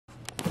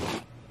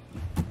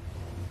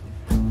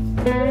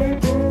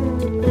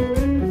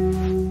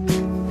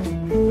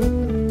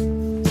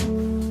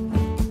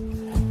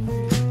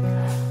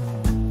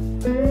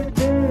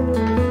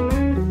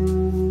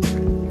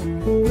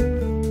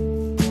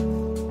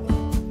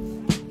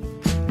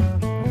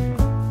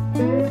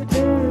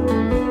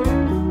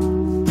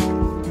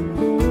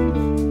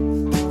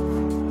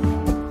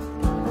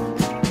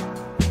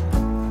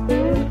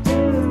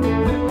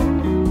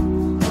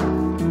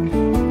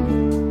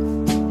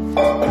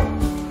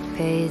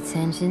pay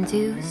attention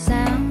to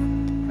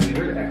sound. Have you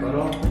heard echo at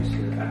all?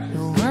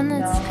 The one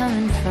that's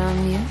coming from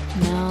you,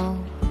 no.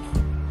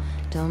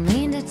 Don't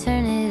mean to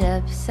turn it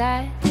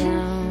upside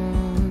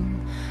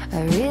down.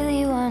 I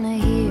really wanna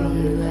hear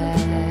you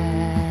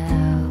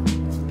out.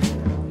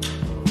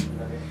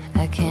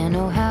 I can't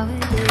know how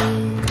it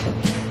is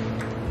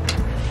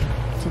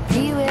to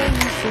be where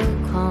you so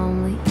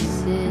calmly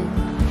sit.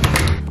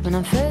 When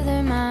I'm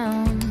further my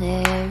own,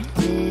 there it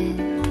is.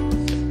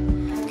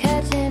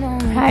 Catching on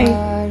the part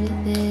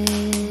of it.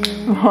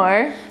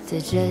 More? To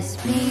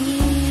just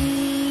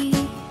be,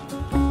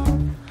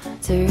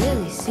 to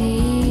really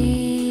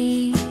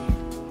see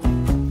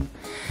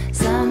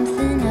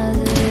something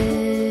other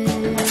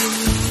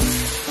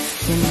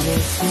than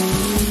just me.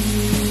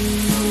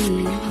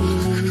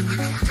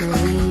 To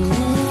lean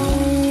in.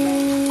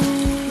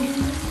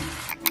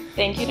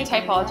 Thank you to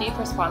Typology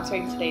for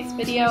sponsoring today's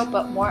video,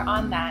 but more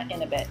on that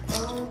in a bit.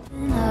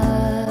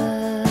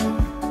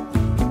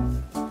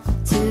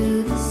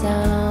 To the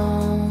sound.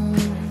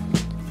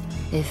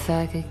 If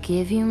I could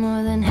give you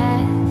more than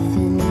half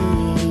an ear,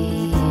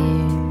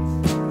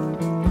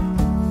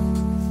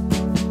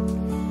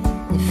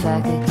 if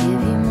I could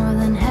give you more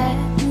than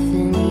half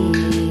an ear.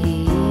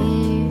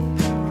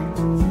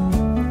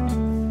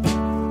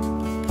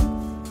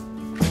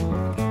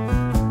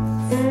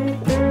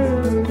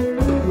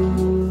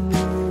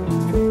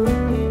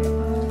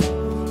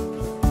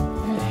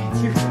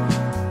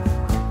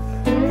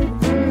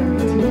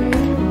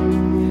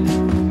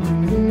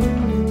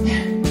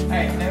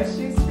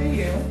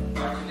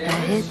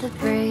 The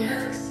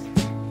brakes,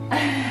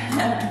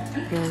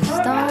 roll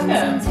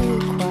stones into a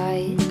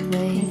quiet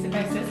place.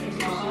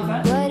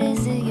 What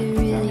is it you're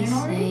really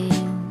saying?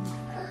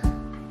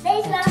 I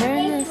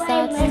turn the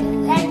thoughts to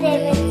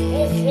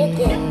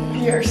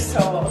live. You're so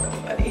welcome,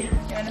 buddy. You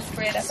want to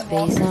spray it at the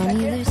wall? Space on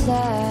either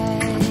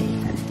side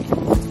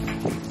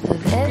of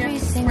every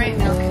single word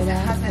I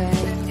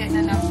write. Getting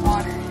enough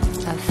water.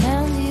 I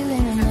found you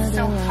in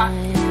another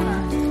line.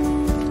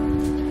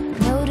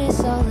 Notice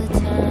all the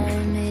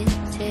time it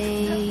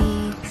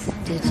takes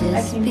to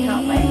just be,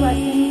 count my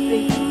blessings,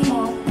 big and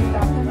small.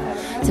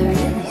 to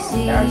really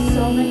see There are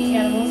so many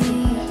animals you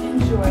can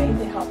enjoy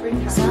to help bring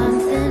happiness.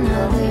 something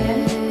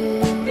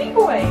other Big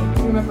boy!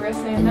 You remember us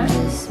saying than that?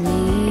 just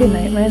me. Good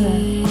night, my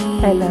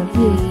love. I love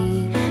you.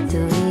 To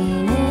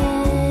lean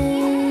in,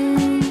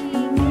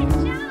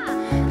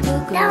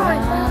 look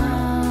around.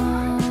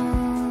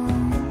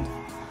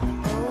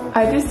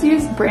 I just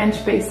used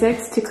Branch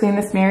Basics to clean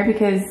this mirror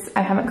because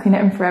I haven't cleaned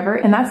it in forever,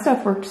 and that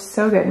stuff worked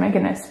so good, my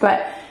goodness.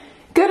 But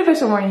good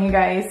official morning, you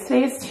guys.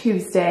 Today is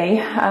Tuesday.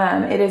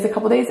 It is a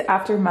couple days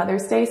after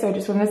Mother's Day, so I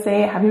just wanted to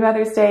say Happy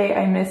Mother's Day.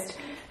 I missed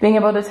being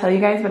able to tell you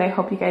guys, but I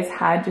hope you guys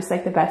had just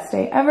like the best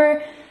day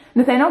ever.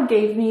 Nathaniel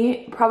gave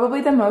me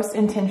probably the most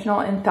intentional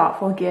and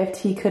thoughtful gift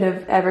he could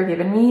have ever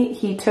given me.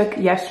 He took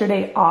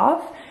yesterday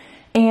off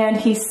and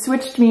he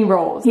switched me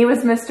roles. He was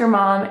Mr.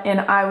 Mom and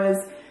I was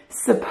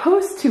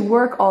supposed to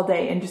work all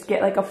day and just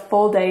get like a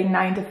full day,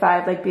 9 to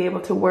 5, like be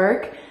able to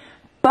work.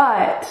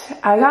 But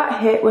I got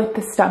hit with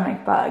the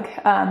stomach bug.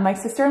 My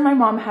sister and my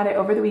mom had it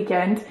over the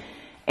weekend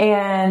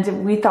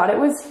and we thought it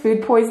was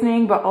food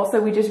poisoning, but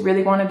also we just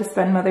really wanted to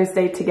spend Mother's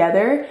Day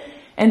together.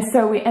 And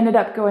so we ended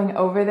up going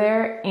over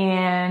there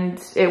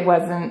and it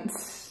wasn't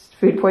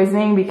food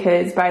poisoning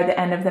because by the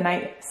end of the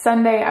night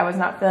Sunday, I was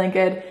not feeling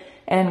good.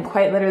 And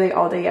quite literally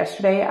all day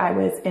yesterday, I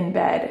was in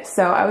bed.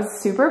 So I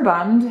was super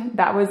bummed.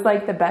 That was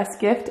like the best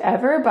gift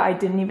ever, but I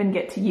didn't even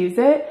get to use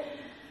it.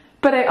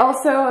 But I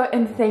also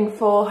am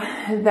thankful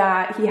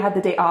that he had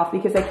the day off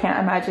because I can't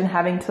imagine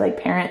having to like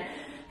parent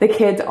the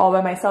kids all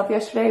by myself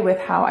yesterday with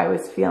how I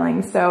was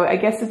feeling. So I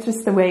guess it's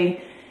just the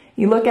way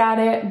you look at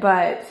it,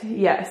 but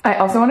yes. I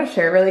also want to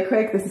share really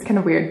quick, this is kind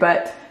of weird,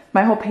 but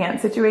my whole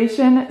pants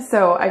situation.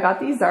 So I got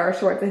these Zara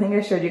shorts. I think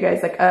I showed you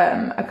guys like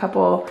a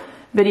couple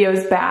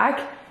videos back.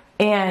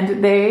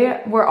 And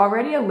they were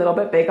already a little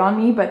bit big on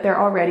me, but they're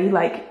already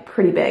like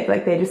pretty big.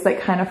 Like they just like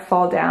kind of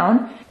fall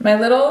down. My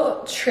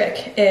little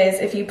trick is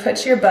if you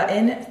put your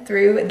button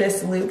through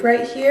this loop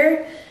right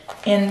here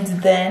and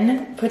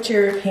then put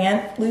your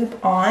pant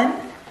loop on,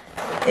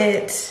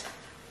 it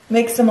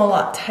makes them a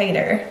lot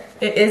tighter.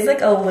 It is like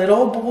a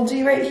little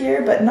bulgy right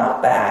here, but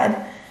not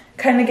bad.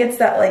 Kind of gets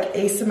that like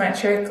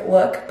asymmetric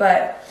look,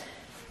 but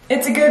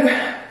it's a good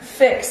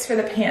fix for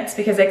the pants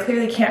because I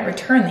clearly can't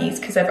return these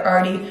because I've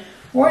already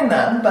worn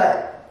them,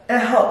 but it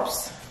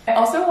helps. I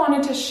also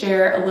wanted to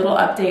share a little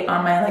update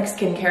on my like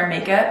skincare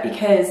makeup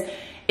because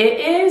it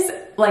is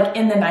like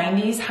in the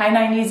 90s, high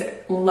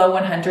 90s, low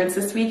 100s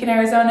this week in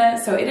Arizona.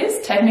 So it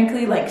is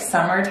technically like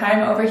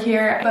summertime over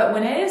here. But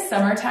when it is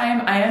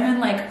summertime, I am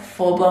in like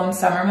full blown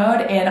summer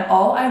mode and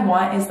all I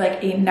want is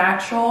like a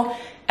natural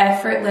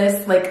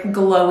effortless, like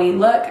glowy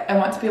look. I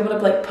want to be able to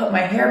like put my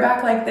hair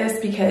back like this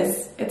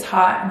because it's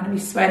hot, I'm gonna be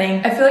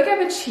sweating. I feel like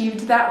I've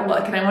achieved that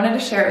look and I wanted to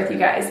share it with you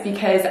guys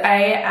because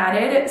I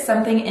added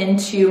something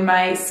into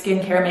my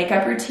skincare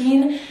makeup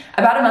routine.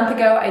 About a month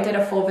ago, I did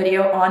a full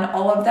video on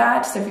all of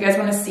that. So if you guys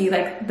wanna see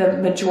like the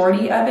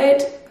majority of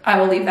it, I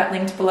will leave that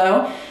linked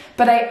below.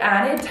 But I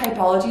added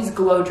Typology's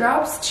Glow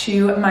Drops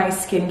to my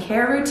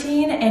skincare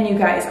routine, and you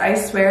guys, I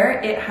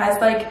swear it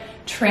has like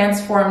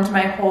transformed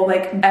my whole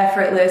like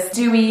effortless,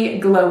 dewy,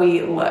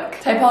 glowy look.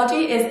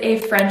 Typology is a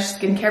French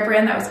skincare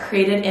brand that was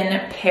created in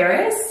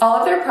Paris. All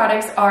of their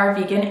products are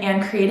vegan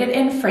and created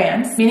in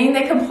France, meaning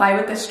they comply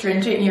with the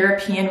stringent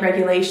European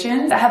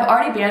regulations that have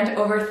already banned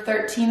over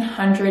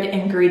 1,300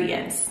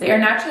 ingredients. They are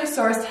naturally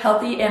sourced,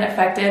 healthy and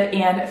effective,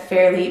 and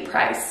fairly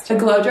priced. The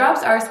Glow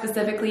Drops are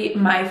specifically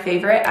my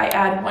favorite. I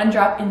add 1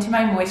 drop into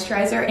my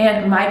moisturizer,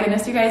 and my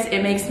goodness, you guys,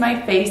 it makes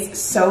my face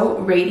so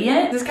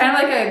radiant. This is kind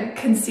of like a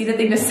conceited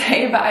thing to say,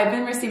 but I've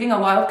been receiving a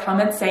lot of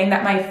comments saying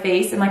that my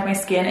face and like my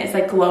skin is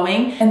like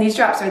glowing, and these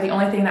drops are the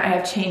only thing that I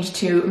have changed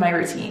to my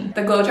routine.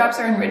 The Glow Drops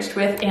are enriched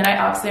with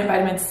antioxidant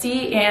vitamin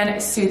C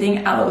and soothing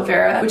aloe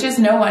vera, which is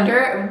no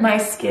wonder my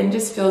skin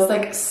just feels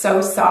like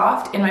so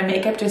soft and my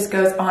makeup just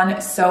goes on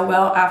so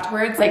well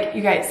afterwards. Like,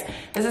 you guys,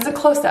 this is a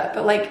close-up,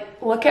 but like,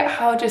 look at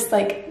how just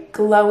like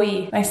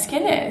glowy my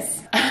skin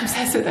is. I'm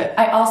obsessed with it.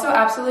 I also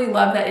absolutely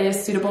love that it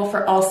is suitable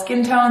for all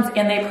skin tones,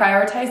 and they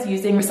prioritize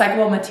using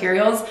recyclable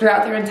materials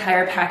throughout their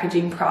entire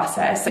packaging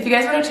process. So if you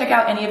guys want to check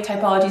out any of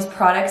Typology's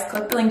products,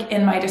 click the link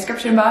in my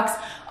description box.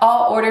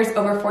 All orders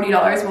over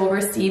 $40 will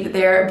receive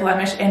their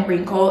blemish and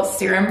wrinkle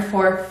serum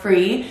for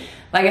free.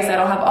 Like I said,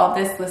 I'll have all of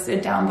this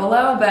listed down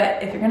below,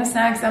 but if you're gonna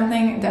snag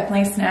something,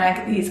 definitely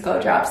snag these Glow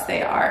Drops.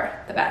 They are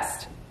the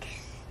best.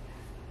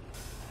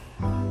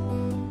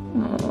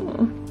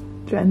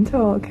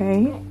 Gentle,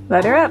 okay?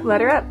 Let her up,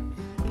 let her up.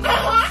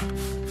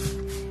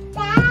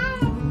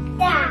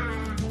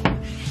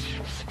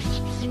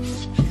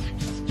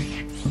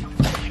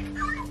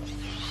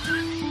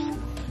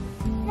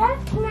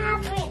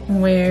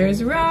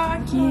 Where's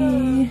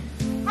Rocky?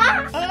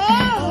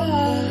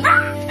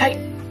 Hey,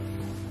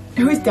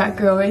 who's that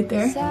girl right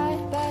there? I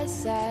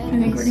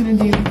think we're gonna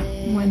do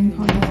one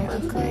ponytail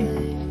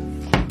today.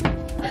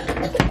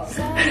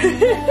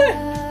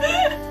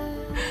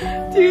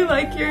 Do you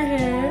like your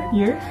hair?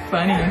 You're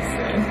funny,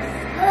 sis.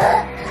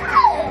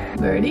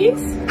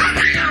 Birdies?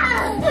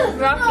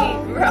 Rocky,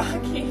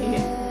 Rocky.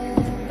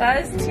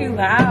 That is too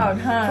loud,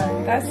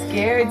 huh? That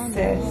scared,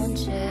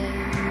 sis.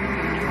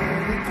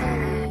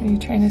 Are you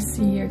trying to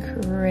see your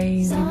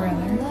crazy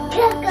brother?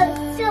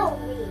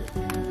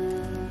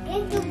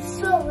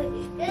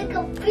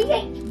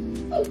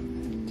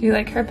 Do you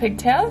like her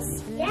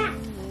pigtails? Yeah.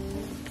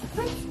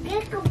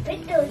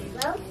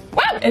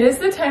 Wow! It is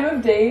the time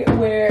of day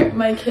where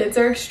my kids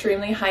are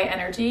extremely high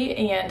energy,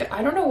 and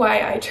I don't know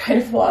why I try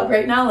to vlog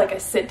right now like a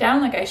sit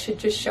down, like I should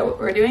just show what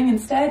we're doing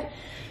instead.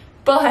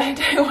 But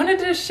I wanted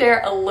to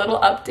share a little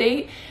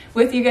update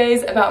with you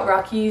guys about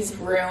Rocky's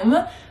room.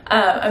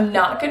 I'm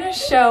not gonna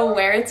show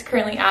where it's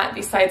currently at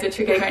besides what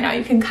you're getting right now.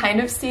 You can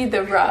kind of see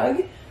the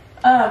rug.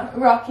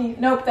 Rocky,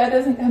 nope, that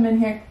doesn't come in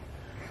here.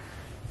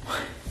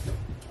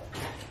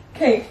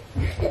 Okay.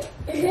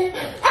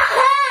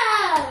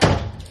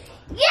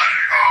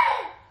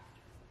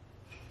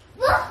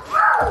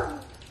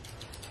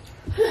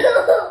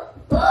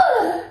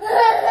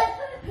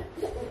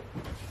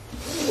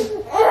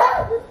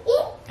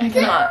 I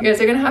cannot. You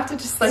guys are gonna have to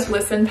just like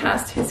listen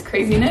past his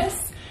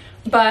craziness.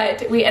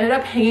 But we ended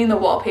up hanging the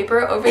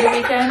wallpaper over the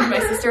weekend. My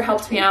sister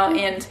helped me out,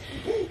 and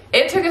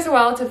it took us a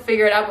while to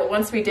figure it out, but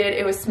once we did,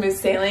 it was smooth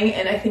sailing,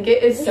 and I think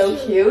it is so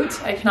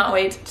cute. I cannot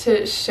wait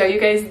to show you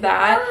guys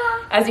that.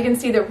 As you can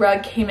see, the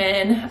rug came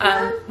in.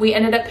 We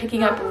ended up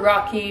picking up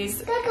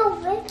Rocky's...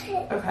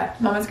 Okay,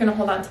 Mama's gonna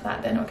hold on to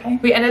that then, okay?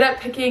 We ended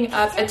up picking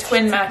up a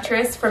twin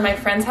mattress from my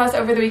friend's house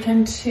over the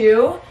weekend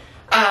too.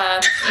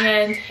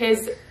 And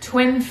his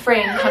twin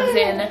frame comes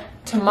in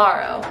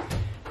tomorrow.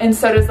 And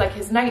so does like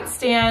his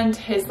nightstand,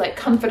 his like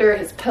comforter,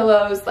 his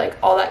pillows, like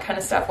all that kind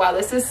of stuff. Wow,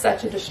 this is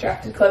such a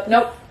distracted clip.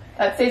 Nope,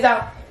 that stays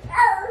out.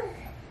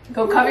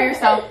 Go cover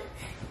yourself.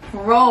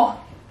 Roll.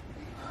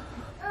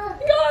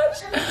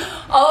 Gosh.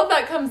 All of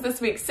that comes this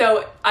week.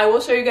 So I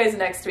will show you guys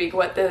next week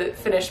what the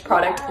finished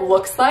product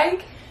looks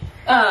like.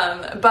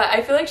 But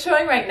I feel like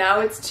showing right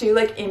now, it's too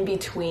like in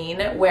between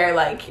where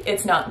like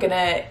it's not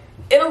gonna,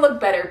 it'll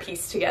look better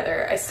pieced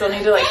together. I still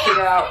need to like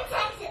figure out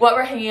what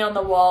we're hanging on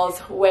the walls,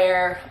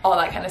 where, all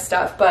that kind of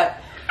stuff. But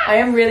I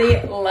am really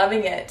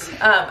loving it.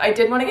 I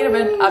did want to give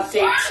an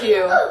update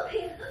too,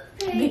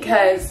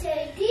 because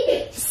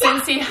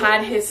since he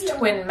had his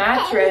twin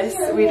mattress,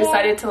 we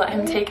decided to let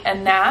him take a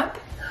nap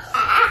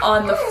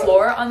on the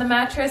floor on the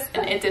mattress,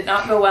 and it did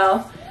not go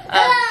well.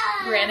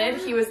 Granted,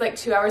 he was like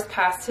 2 hours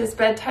past his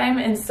bedtime,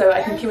 and so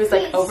I think he was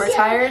like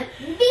overtired,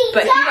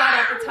 but he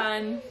got up a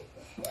ton.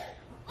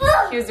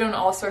 He was doing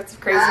all sorts of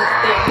crazy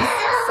things,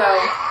 so,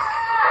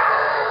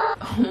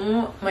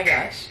 oh my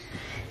gosh.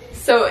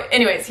 So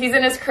anyways, he's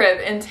in his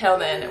crib until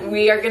then.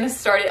 We are gonna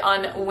start it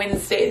on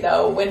Wednesday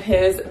though. When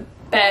his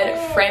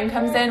bed frame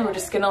comes in, we're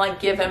just gonna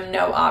like give him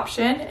no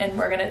option and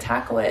we're gonna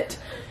tackle it.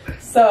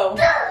 So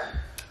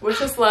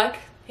wish us luck.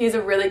 He's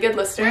a really good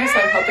listener, so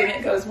I'm hoping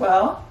it goes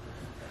well.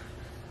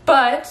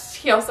 But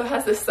he also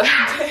has this side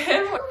to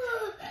him.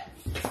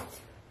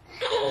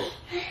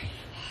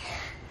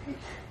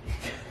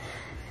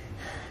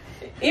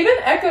 Even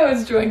Echo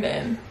has joined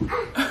in.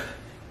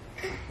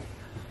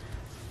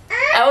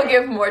 I will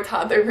give more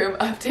toddler room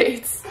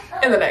updates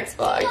in the next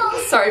vlog.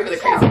 Sorry for the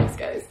craziness,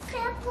 guys.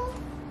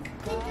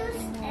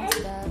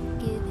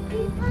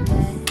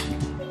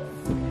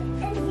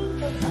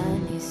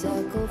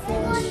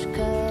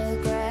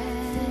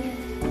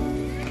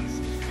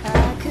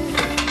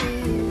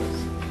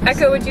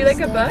 Echo, would you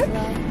like a book?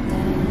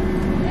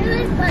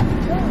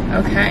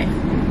 Okay.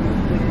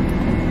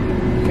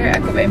 Here,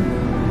 Echo, babe.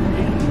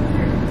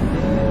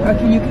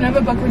 Okay, you can have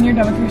a book when you're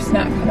done with your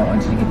snack. I don't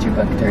want you to get your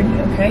book dirty,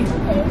 okay?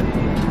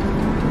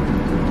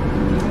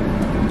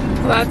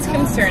 Well, that's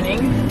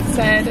concerning. It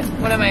said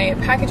one of my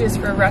packages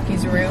for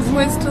Rocky's room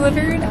was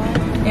delivered,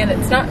 and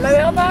it's not in my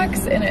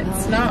mailbox, and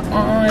it's not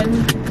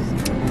on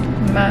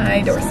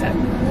my doorstep.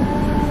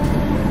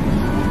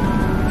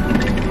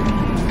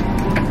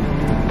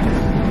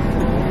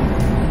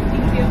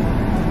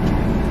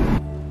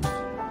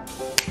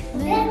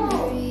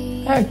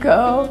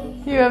 Echo,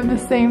 you have the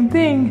same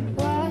thing.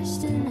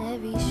 Washed in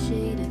every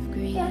shade of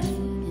green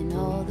in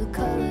all the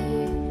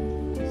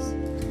colors.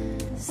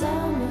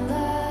 Summer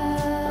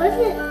love. What's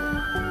it?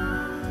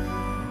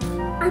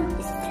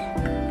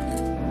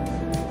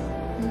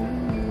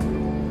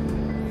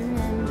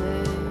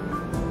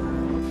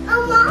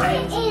 Oh, Mom,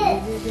 eat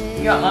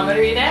it. You want Mama to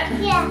read it?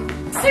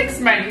 Yeah. 6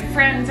 mighty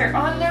friends are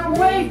on their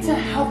way to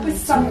help with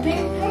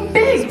something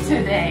big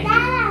today.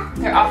 Dada.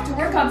 They're off to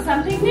work on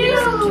something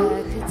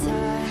new.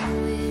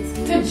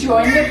 To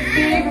join the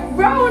big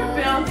road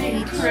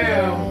building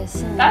crew.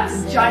 That's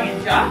a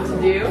giant job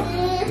to do.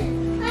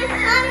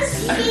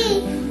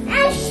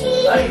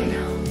 I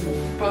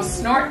know. Both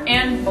snort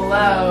and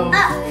blow.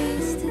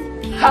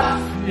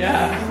 Ha,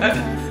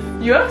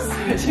 yeah. You have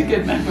such a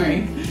good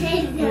memory.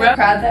 We're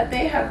proud that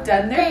they have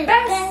done their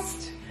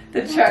best.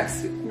 The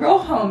trucks roll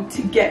home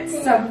to get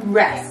some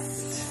rest.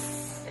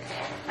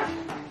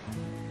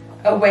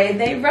 Away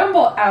they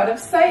rumble out of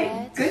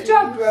sight. Good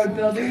job, road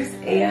builders,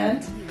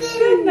 and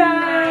good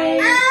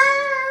night.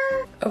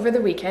 Over the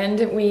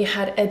weekend, we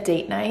had a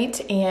date night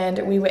and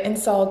we went and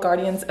saw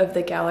Guardians of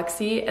the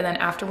Galaxy, and then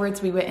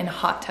afterwards we went and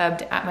hot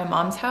tubbed at my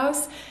mom's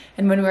house.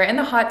 And when we were in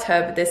the hot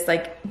tub, this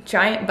like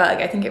giant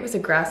bug, I think it was a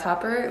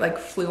grasshopper, like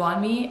flew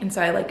on me, and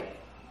so I like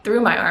threw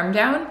my arm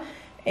down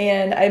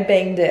and I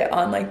banged it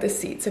on like the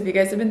seat. So if you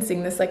guys have been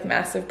seeing this like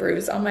massive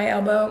bruise on my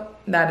elbow,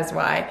 that is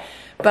why.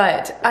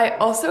 But I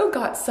also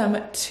got some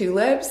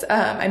tulips.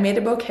 I made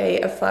a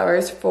bouquet of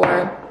flowers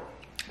for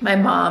my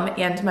mom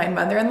and my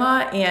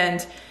mother-in-law,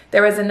 and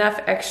there was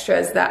enough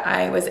extras that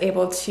I was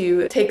able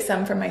to take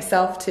some for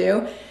myself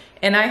too.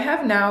 And I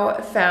have now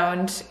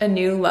found a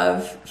new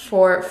love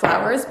for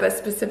flowers, but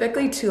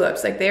specifically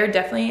tulips. Like, they are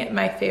definitely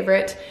my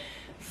favorite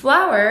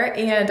flower.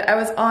 And I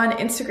was on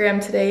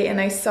Instagram today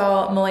and I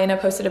saw Milena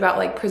posted about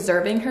like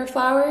preserving her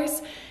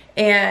flowers,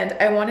 and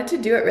I wanted to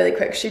do it really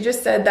quick. She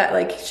just said that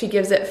like she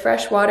gives it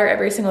fresh water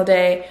every single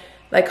day,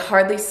 like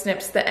hardly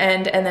snips the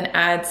end, and then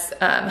adds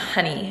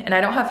honey. And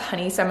I don't have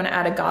honey, so I'm gonna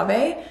add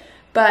agave,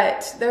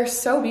 but they're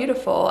so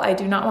beautiful. I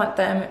do not want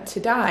them to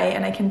die,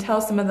 and I can tell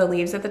some of the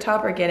leaves at the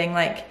top are getting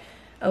like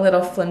a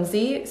little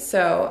flimsy,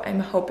 so I'm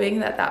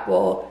hoping that that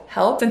will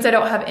help, since I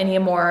don't have any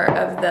more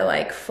of the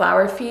like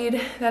flower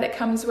feed that it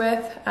comes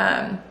with.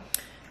 But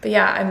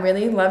yeah, I'm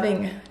really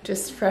loving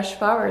just fresh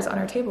flowers on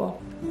our table.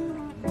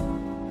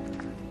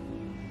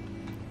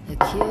 A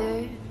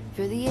cure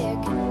for the air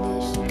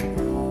conditioner.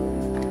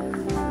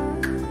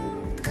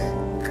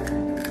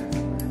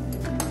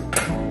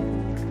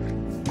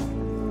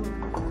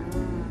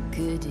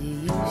 Could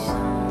use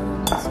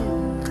some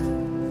too.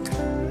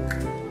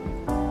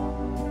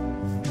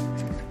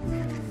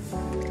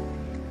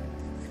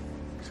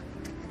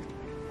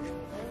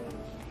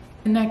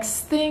 The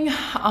next thing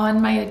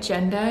on my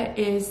agenda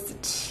is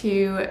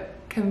to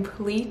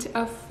complete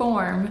a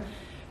form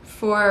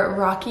for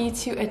Rocky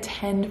to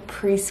attend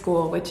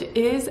preschool, which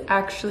is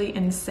actually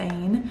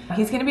insane.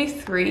 He's gonna be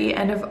 3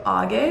 end of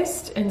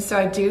August, and so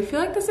I do feel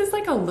like this is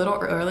like a little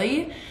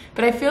early,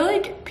 but I feel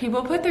like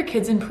people put their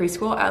kids in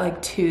preschool at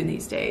like 2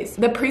 these days.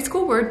 The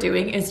preschool we're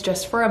doing is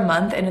just for a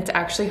month, and it's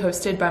actually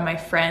hosted by my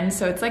friend,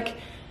 so it's like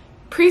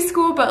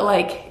preschool, but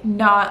like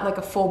not like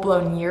a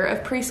full-blown year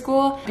of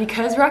preschool.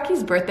 Because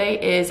Rocky's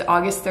birthday is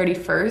August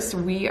 31st,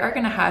 we are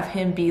gonna have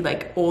him be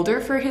like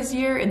older for his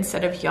year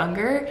instead of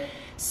younger.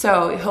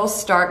 So he'll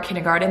start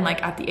kindergarten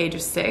like at the age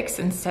of 6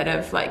 instead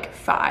of like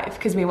 5,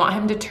 because we want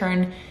him to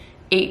turn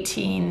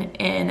 18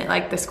 in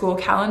like the school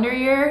calendar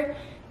year.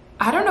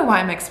 I don't know why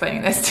I'm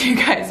explaining this to you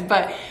guys,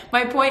 but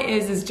my point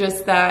is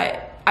just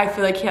that I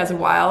feel like he has a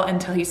while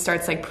until he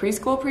starts like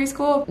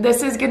preschool.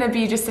 This is gonna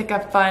be just like a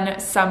fun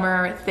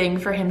summer thing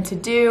for him to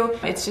do.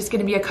 It's just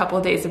gonna be a couple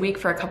of days a week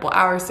for a couple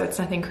hours, so it's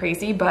nothing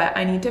crazy, but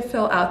I need to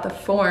fill out the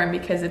form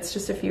because it's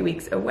just a few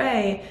weeks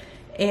away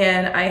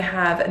and I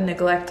have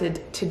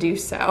neglected to do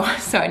so.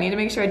 So I need to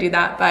make sure I do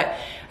that, but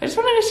I just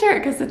wanted to share it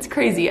because it's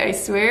crazy. I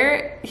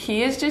swear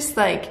he has just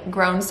like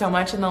grown so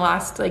much in the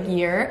last like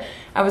year.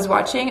 I was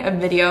watching a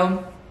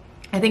video,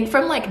 I think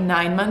from like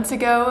 9 months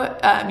ago,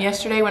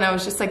 yesterday when I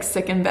was just like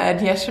sick in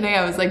bed. Yesterday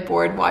I was like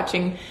bored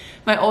watching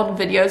my old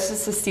videos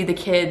just to see the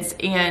kids,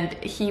 and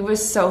he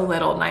was so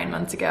little 9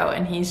 months ago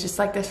and he's just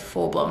like this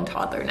full-blown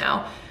toddler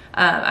now.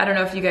 I don't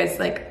know if you guys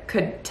like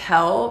could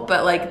tell,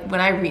 but like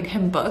when I read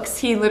him books,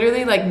 he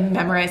literally like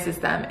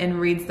memorizes them and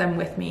reads them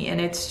with me,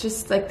 and it's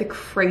just like the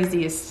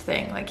craziest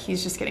thing. Like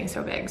he's just getting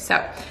so big.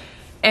 So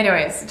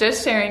anyways,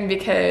 just sharing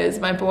because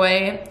my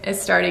boy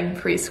is starting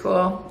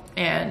preschool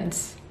and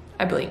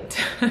I blinked.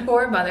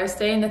 For Mother's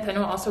Day,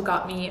 Nathaniel also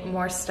got me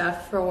more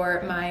stuff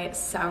for my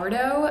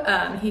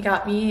sourdough. He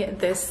got me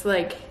this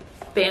like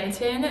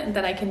banneton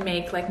that I can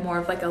make like more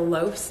of like a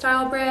loaf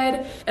style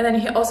bread. And then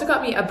he also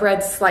got me a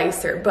bread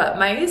slicer, but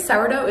my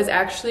sourdough is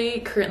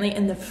actually currently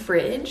in the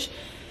fridge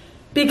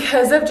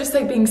because of just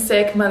like being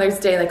sick, Mother's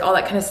Day, like all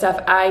that kind of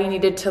stuff. I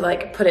needed to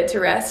like put it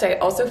to rest. I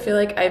also feel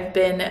like I've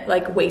been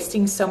like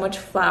wasting so much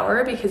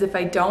flour because if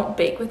I don't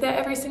bake with it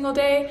every single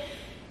day,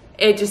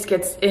 it just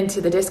gets into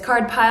the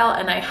discard pile,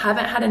 and I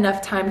haven't had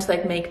enough time to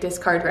like make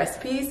discard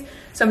recipes.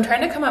 So I'm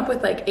trying to come up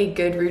with like a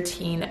good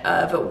routine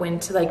of when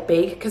to like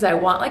bake, because I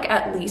want like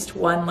at least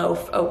 1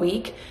 loaf a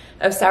week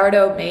of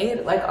sourdough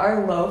made. Like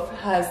our loaf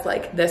has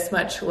like this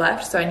much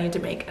left, so I need to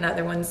make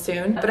another one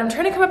soon. But I'm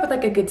trying to come up with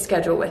like a good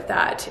schedule with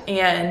that.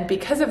 And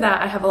because of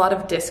that, I have a lot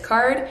of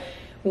discard,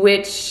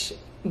 which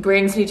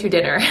brings me to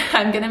dinner.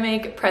 I'm gonna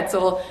make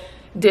pretzel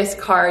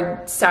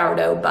discard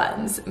sourdough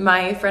buns.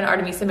 My friend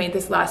Artemisa made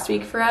this last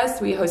week for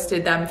us. We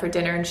hosted them for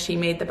dinner and she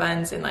made the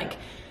buns, and like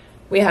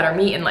we had our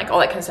meat and like all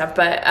that kind of stuff,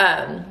 but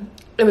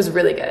it was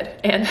really good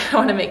and I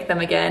want to make them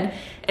again.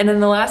 And in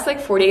the last like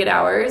 48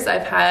 hours,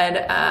 I've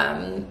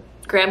had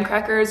graham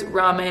crackers,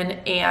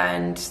 ramen,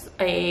 and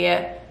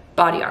a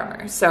body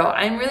armor. So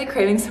I'm really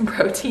craving some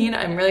protein.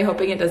 I'm really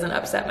hoping it doesn't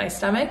upset my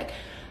stomach.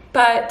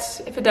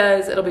 But if it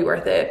does, it'll be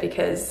worth it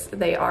because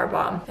they are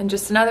bomb. And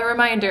just another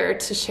reminder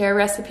to share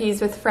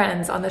recipes with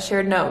friends on the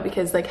shared note,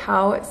 because like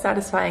how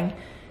satisfying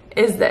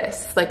is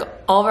this? Like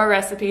all of our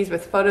recipes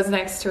with photos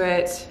next to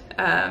it.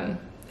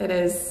 It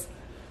is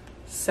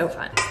so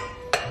fun.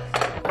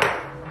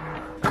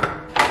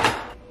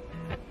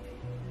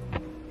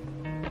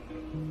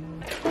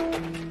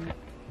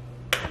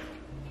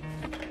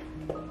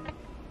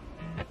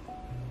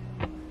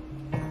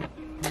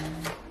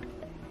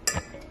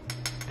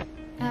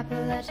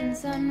 Appalachian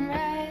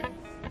sunrise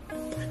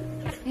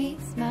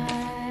meets my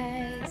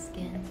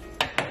skin,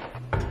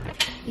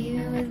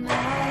 even with my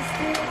eyes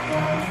still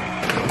closed.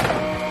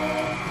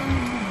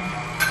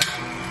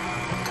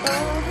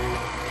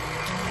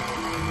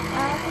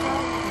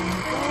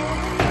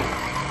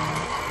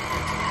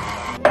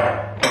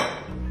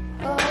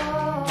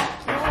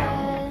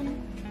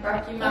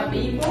 Rocky my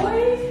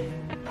B-boy.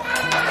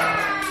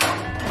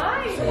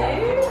 Hi,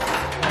 babe.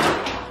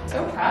 So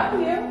proud of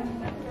you.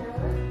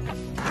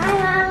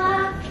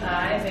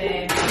 Hi,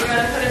 babe. You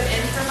want to put him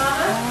in for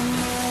Mama?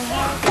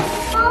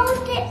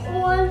 Hold it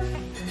one.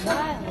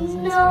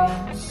 No,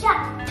 shut.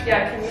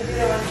 Yeah, can you do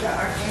the one shot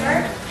arm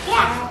here?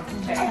 Yeah.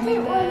 Okay. I did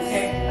one.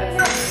 Okay,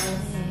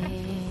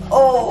 let's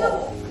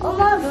Oh. All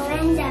my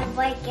friends have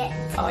like it.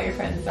 all your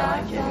friends don't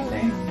like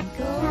anything.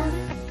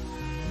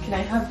 Can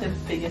I have the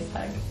biggest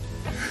hug?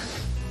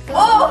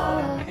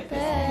 Oh!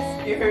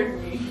 This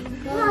scared me.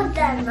 Not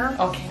that, Mom.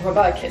 Okay, what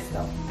about a kiss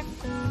though?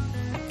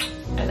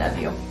 I love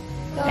you.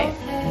 Hey,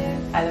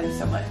 I love you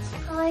so much.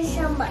 Hi,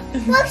 somebody.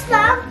 Look,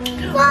 Mom.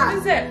 What Look.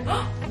 is it?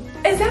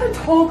 Is that a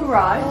toy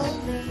garage?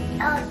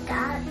 Oh,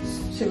 gosh.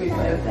 Should we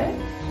play with it?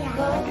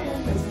 Yeah.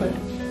 Okay, let's put it.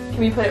 Can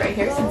we put it right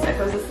here since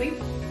Echo's asleep?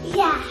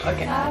 Yeah.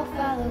 Okay. I'll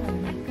follow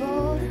when they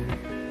go.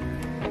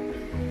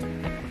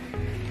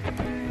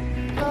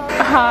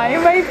 Hi,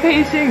 my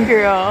patient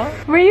girl.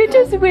 Were you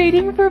just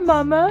waiting for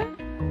Mama?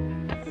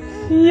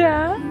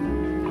 Yeah?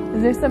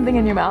 Is there something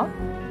in your mouth?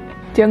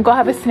 Do you want to go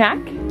have a snack?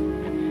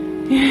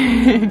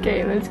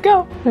 Okay, let's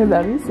go. I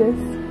love you, sis.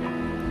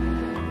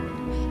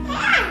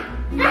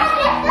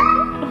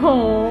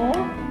 Oh,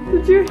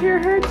 did you hear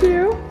her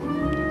too?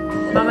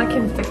 Mama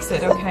can fix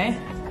it, okay?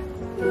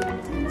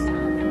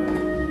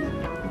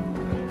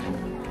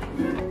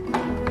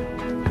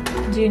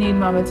 Do you need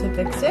Mama to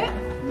fix it?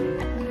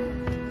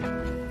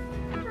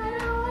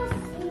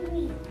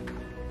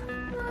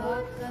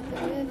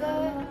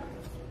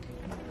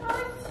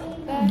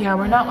 Yeah,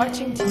 we're not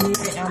watching TV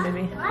right now,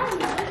 baby.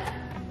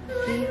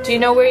 Do you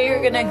know where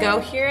you're gonna go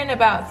here in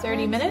about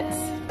 30 minutes?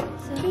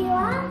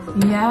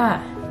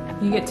 Yeah.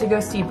 You get to go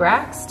see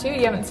Brax too.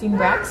 You haven't seen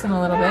Brax in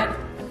a little bit.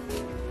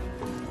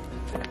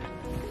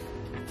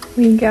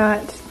 We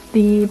got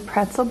the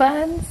pretzel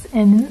buns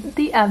in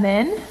the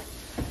oven.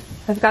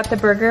 I've got the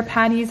burger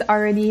patties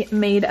already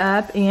made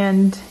up,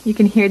 and you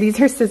can hear these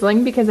are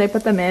sizzling because I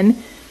put them in,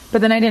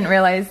 but then I didn't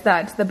realize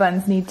that the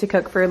buns need to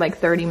cook for like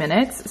 30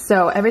 minutes.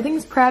 So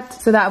everything's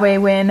prepped, so that way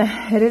when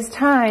it is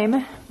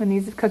time, when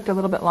these have cooked a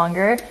little bit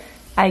longer,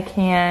 I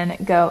can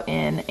go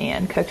in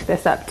and cook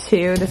this up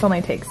too. This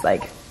only takes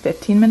like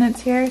 15 minutes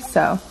here,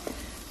 so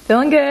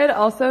feeling good.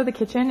 Also, the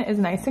kitchen is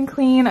nice and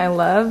clean. I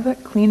love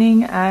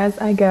cleaning as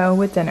I go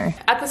with dinner.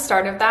 At the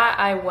start of that,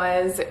 I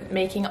was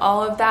making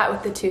all of that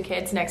with the two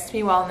kids next to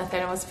me while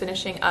Nathaniel was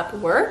finishing up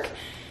work.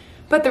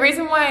 But the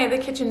reason why the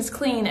kitchen's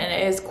clean and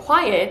it is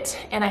quiet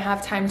and I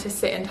have time to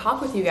sit and talk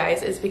with you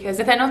guys is because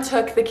Nathaniel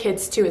took the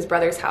kids to his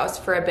brother's house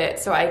for a bit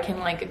so I can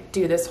like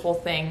do this whole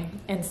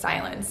thing in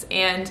silence.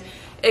 And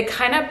it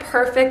kind of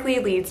perfectly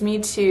leads me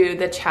to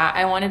the chat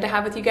I wanted to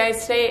have with you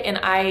guys today, and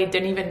I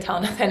didn't even tell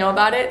Nathaniel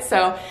about it,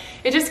 so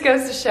it just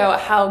goes to show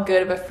how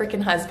good of a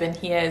freaking husband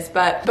he is.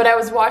 But I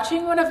was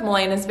watching one of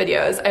Melena's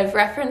videos. I've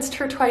referenced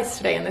her twice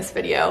today in this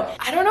video.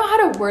 I don't know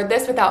how to word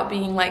this without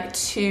being like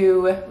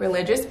too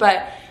religious,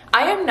 but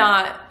I am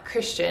not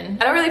Christian.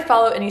 I don't really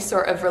follow any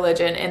sort of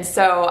religion, and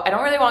so I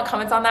don't really want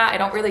comments on that. I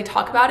don't really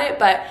talk about it,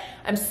 but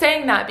I'm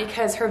saying that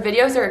because her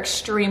videos are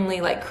extremely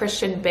like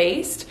Christian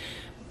based.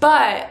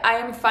 But I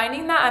am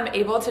finding that I'm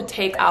able to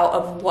take out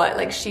of what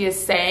like she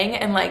is saying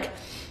and like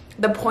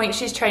the point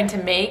she's trying to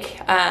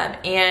make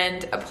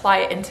and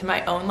apply it into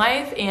my own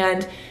life.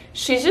 And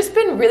she's just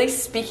been really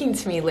speaking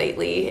to me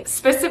lately,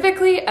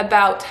 specifically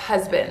about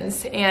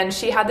husbands. And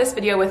she had this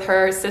video with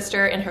her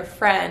sister and her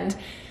friend,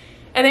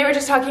 and they were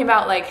just talking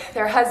about like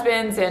their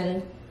husbands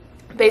and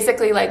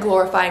basically like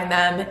glorifying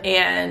them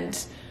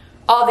and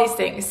all these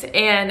things.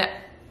 And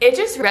it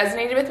just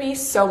resonated with me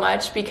so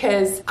much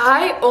because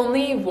I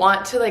only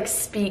want to like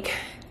speak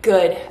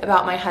good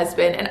about my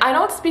husband, and I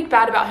don't speak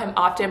bad about him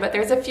often, but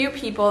there's a few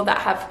people that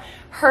have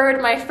heard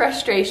my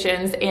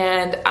frustrations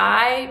and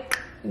I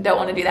don't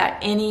want to do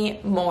that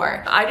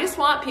anymore. I just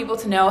want people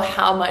to know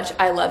how much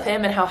I love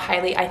him and how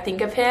highly I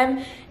think of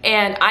him,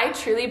 and I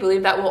truly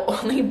believe that will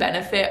only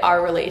benefit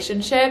our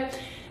relationship.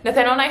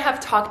 Nathaniel and I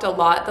have talked a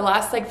lot the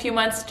last like few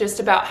months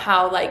just about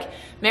how like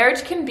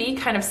marriage can be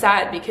kind of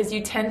sad because you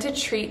tend to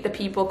treat the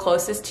people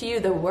closest to you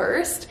the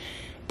worst.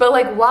 But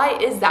like, why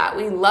is that?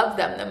 We love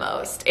them the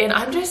most. And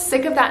I'm just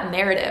sick of that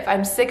narrative.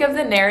 I'm sick of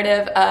the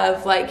narrative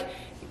of like,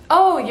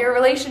 oh, your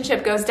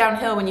relationship goes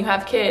downhill when you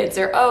have kids,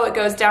 or oh, it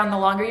goes down the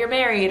longer you're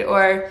married,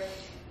 or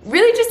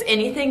really just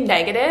anything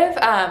negative.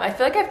 I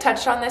feel like I've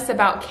touched on this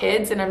about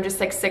kids, and I'm just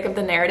like sick of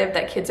the narrative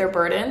that kids are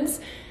burdens.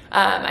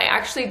 I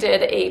actually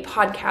did a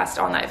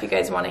podcast on that if you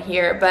guys want to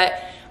hear,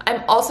 but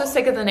I'm also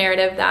sick of the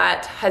narrative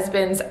that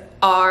husbands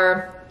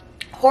are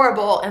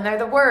horrible and they're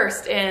the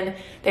worst and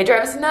they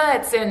drive us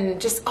nuts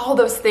and just all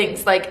those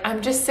things. Like,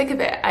 I'm just sick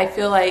of it. I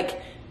feel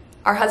like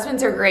our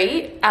husbands are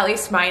great, at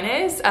least mine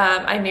is.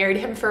 I married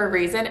him for a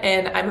reason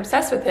and I'm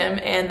obsessed with him,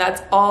 and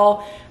that's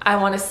all I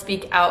want to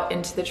speak out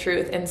into the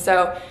truth. And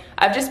so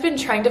I've just been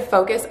trying to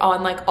focus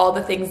on like all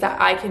the things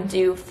that I can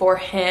do for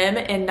him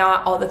and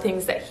not all the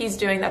things that he's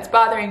doing that's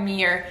bothering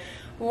me or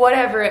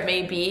whatever it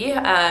may be.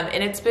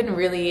 And it's been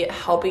really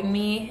helping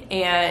me,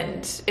 and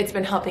it's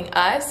been helping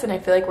us, and I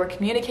feel like we're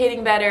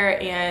communicating better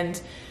and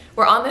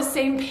we're on the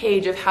same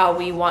page of how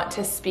we want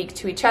to speak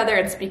to each other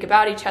and speak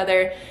about each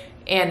other,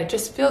 and it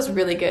just feels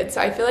really good.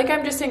 So I feel like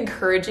I'm just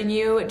encouraging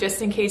you,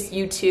 just in case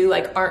you too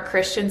like aren't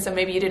Christian, so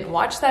maybe you didn't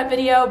watch that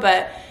video,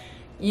 but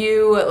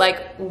you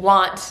like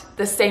want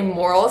the same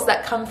morals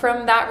that come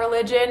from that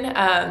religion.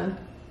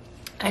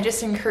 I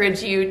just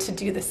encourage you to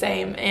do the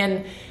same.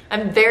 And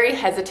I'm very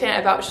hesitant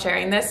about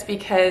sharing this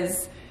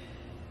because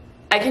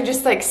I can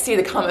just like see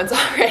the comments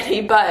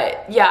already,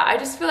 but yeah, I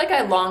just feel like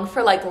I long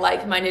for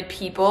like-minded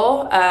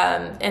people,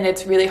 and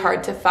it's really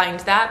hard to find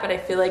that, but I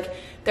feel like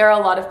there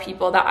are a lot of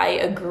people that I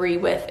agree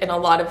with in a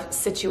lot of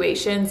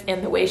situations,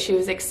 and the way she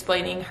was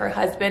explaining her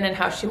husband and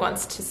how she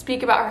wants to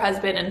speak about her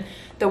husband and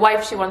the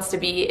wife she wants to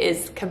be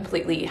is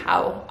completely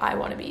how I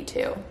want to be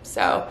too.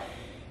 So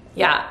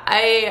yeah,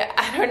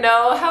 I don't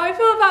know how I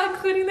feel about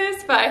including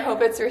this, but I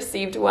hope it's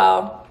received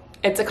well.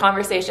 It's a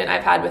conversation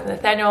I've had with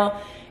Nathaniel.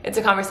 It's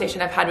a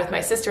conversation I've had with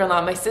my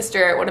sister-in-law, my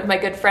sister, one of my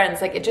good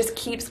friends. Like, it just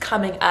keeps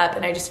coming up,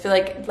 and I just feel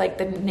like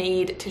the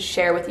need to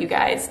share with you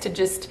guys, to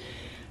just,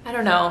 I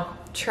don't know,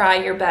 try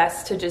your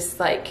best to just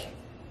like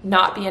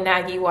not be a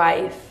naggy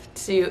wife,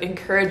 to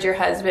encourage your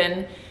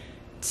husband,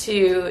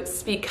 to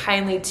speak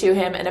kindly to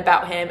him and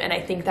about him, and I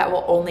think that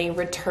will only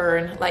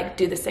return like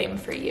do the same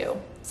for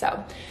you.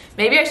 So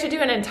maybe I should do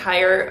an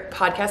entire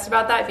podcast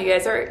about that. If you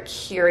guys are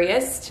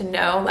curious to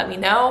know, let me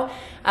know.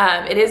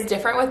 It is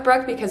different with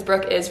Brooke because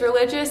Brooke is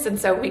religious, and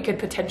so we could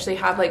potentially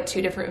have like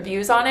two different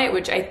views on it,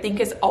 which I think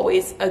is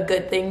always a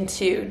good thing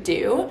to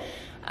do.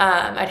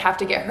 I'd have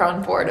to get her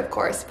on board, of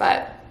course,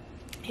 but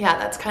yeah,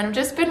 that's kind of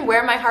just been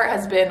where my heart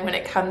has been when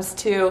it comes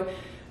to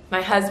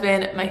my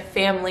husband, my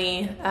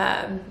family.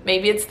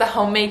 Maybe it's the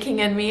homemaking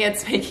in me.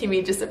 It's making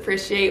me just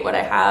appreciate what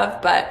I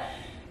have, but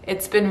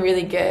it's been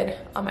really good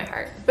on my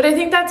heart. But I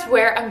think that's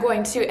where I'm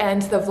going to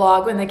end the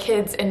vlog. When the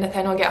kids and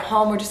Nathaniel get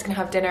home, we're just gonna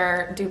have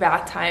dinner, do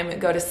bath time, and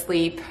go to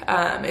sleep.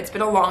 It's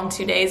been a long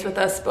 2 days with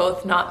us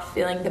both not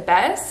feeling the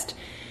best.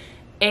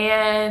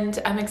 And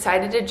I'm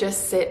excited to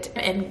just sit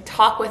and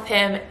talk with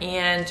him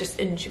and just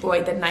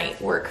enjoy the night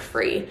work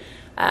free.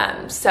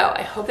 So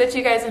I hope that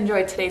you guys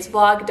enjoyed today's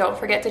vlog. Don't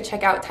forget to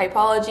check out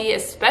Typology,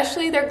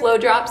 especially their glow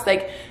drops.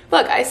 Like,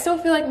 look, I still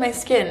feel like my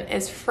skin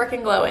is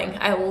freaking glowing.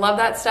 I love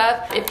that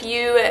stuff. If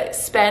you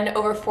spend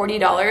over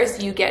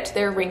 $40, you get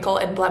their wrinkle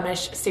and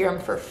blemish serum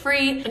for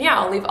free. And yeah,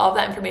 I'll leave all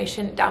that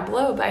information down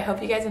below, but I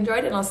hope you guys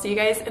enjoyed, and I'll see you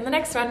guys in the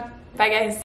next one. Bye guys.